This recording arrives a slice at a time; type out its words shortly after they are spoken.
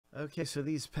Okay, so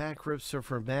these pack rips are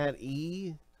for Matt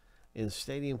E. in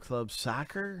Stadium Club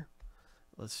Soccer.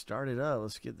 Let's start it up.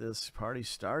 Let's get this party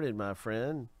started, my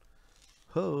friend.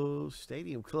 Ho,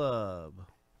 Stadium Club.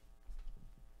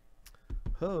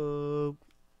 Ho.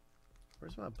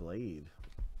 Where's my blade?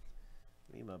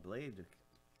 I need my blade to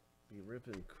be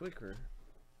ripping quicker.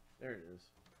 There it is.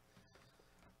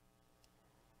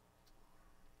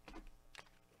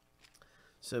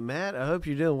 So, Matt, I hope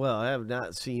you're doing well. I have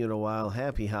not seen you in a while.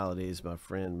 Happy holidays, my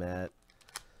friend, Matt.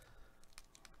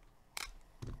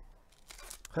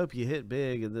 Hope you hit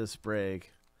big in this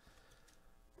break.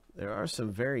 There are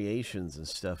some variations and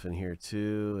stuff in here,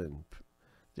 too, and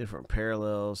different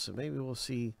parallels. So maybe we'll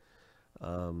see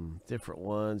different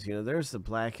ones. You know, there's the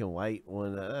black and white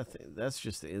one. I think that's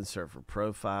just the insert for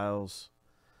profiles.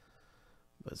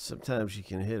 But sometimes you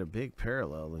can hit a big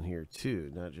parallel in here,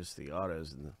 too, not just the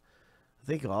autos. And I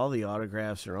think all the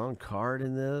autographs are on card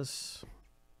in this.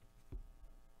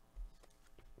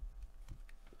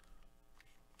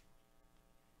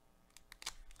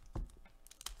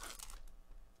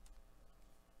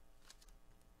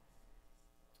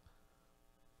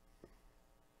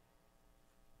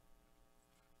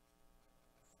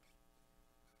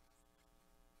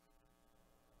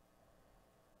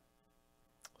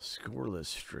 Scoreless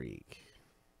streak.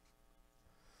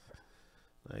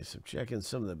 Nice. I'm checking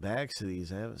some of the backs of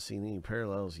these. I haven't seen any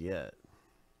parallels yet.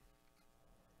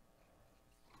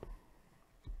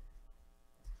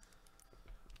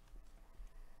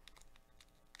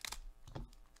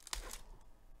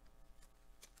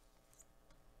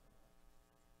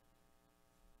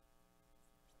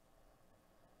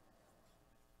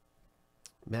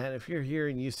 Matt, if you're here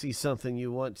and you see something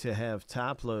you want to have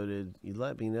top loaded, you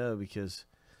let me know, because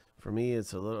for me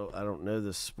it's a little, I don't know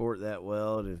the sport that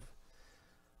well. And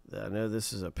I know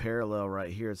this is a parallel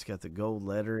right here. It's got the gold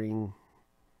lettering.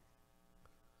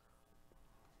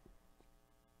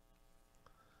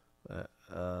 I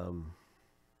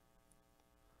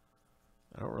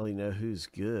don't really know who's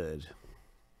good.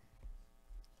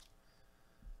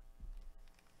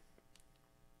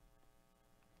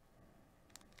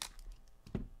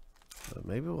 But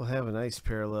maybe we'll have a nice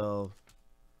parallel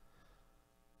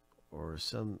or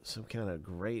some kind of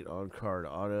great on-card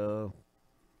auto.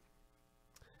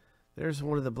 There's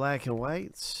one of the black and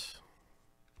whites.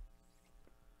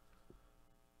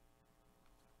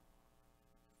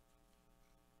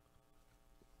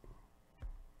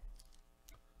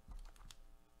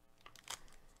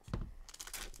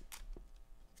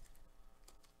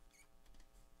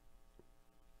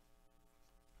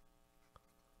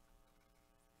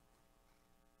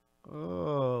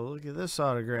 Oh, look at this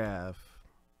autograph.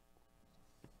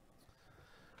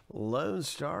 Lone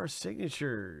Star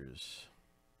Signatures.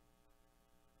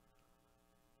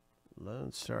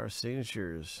 Lone Star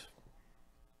Signatures.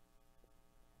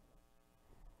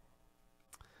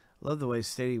 Love the way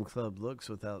Stadium Club looks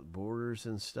without borders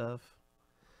and stuff.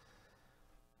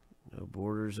 No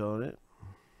borders on it.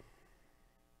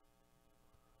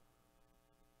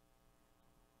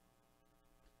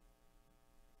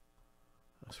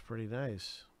 That's pretty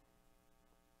nice.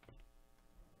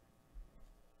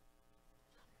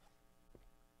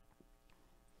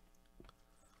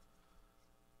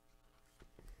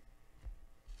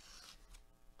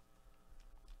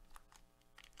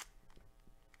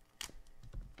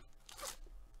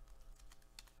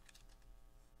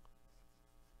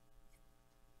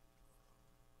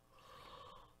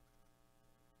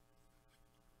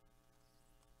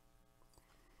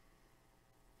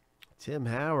 Tim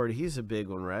Howard, he's a big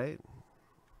one, right?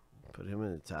 Put him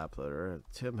in the top loader.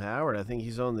 Tim Howard, I think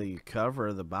he's on the cover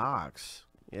of the box.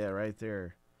 Yeah, right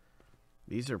there.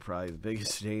 These are probably the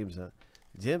biggest names.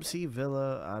 Dempsey,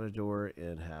 Villa, Ottador,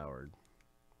 and Howard.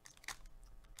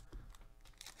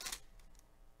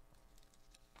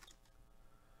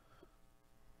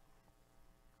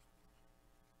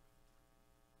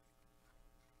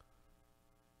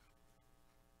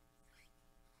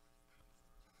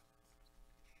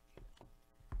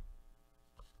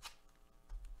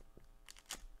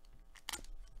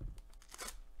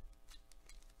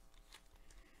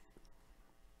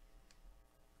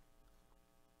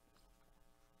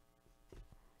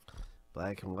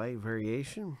 Black and white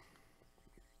variation.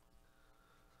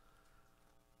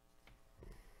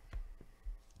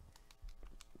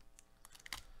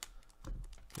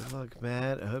 Good luck,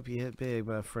 Matt. I hope you hit big,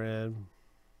 my friend.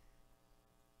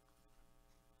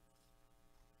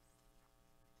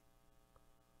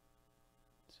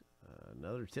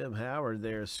 Another Tim Howard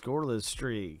there, scoreless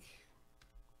streak.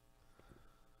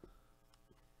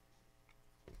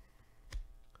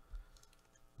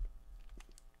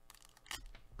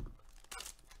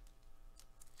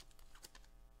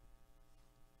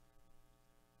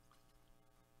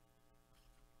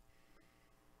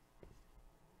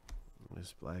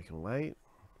 Nice black and white.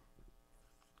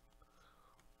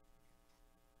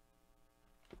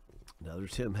 Another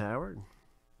Tim Howard.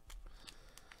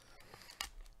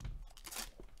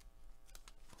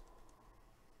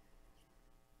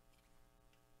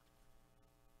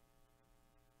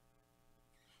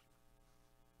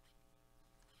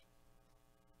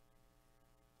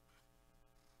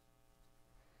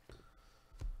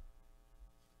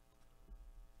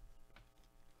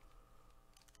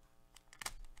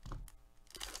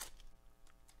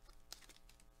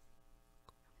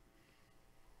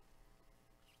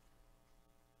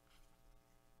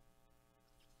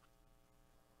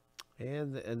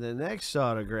 And the next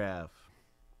autograph.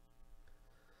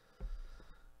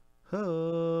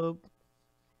 Hope.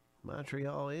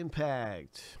 Montreal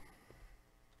Impact.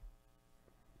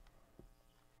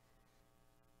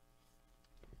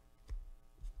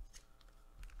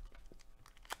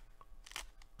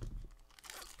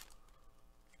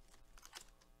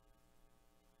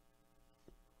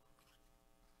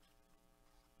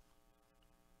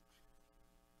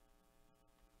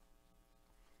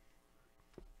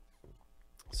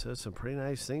 So some pretty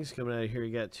nice things coming out of here.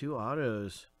 You got 2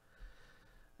 autos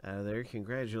out of there.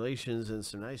 Congratulations, and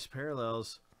some nice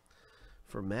parallels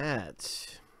for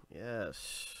Matt.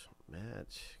 Yes, Matt,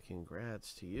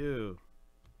 congrats to you.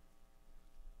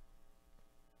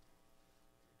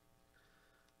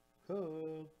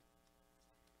 Oh.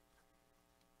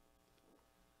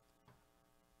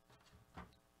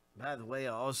 By the way,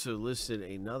 I also listed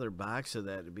another box of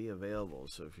that to be available.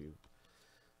 So if you're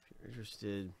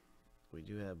interested, we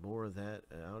do have more of that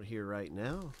out here right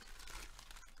now.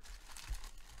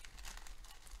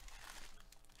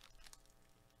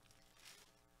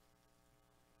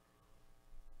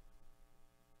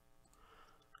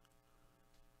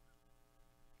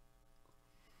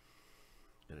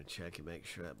 Gonna check and make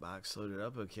sure that box loaded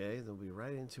up okay. Then we'll be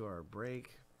right into our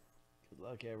break. Good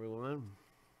luck, everyone.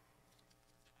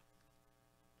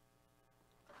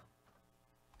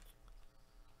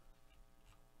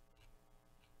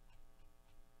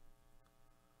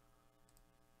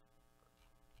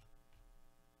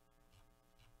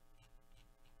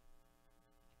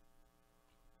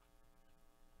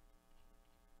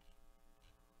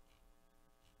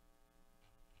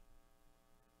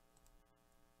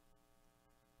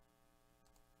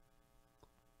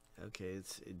 Okay,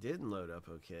 it didn't load up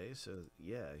okay, so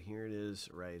yeah, here it is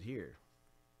right here.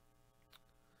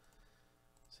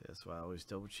 So that's why I always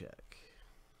double check.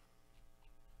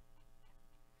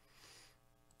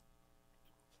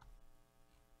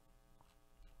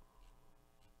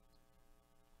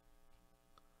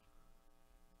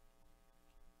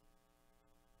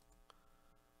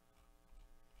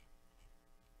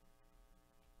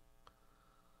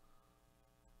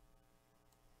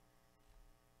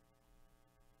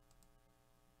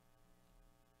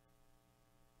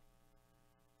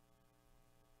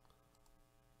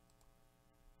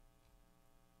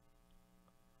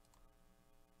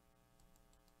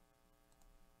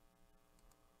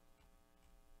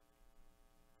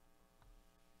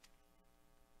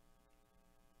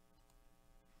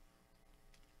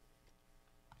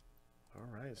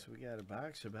 All right, so we got a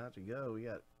box about to go. We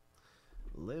got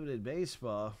limited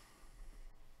baseball.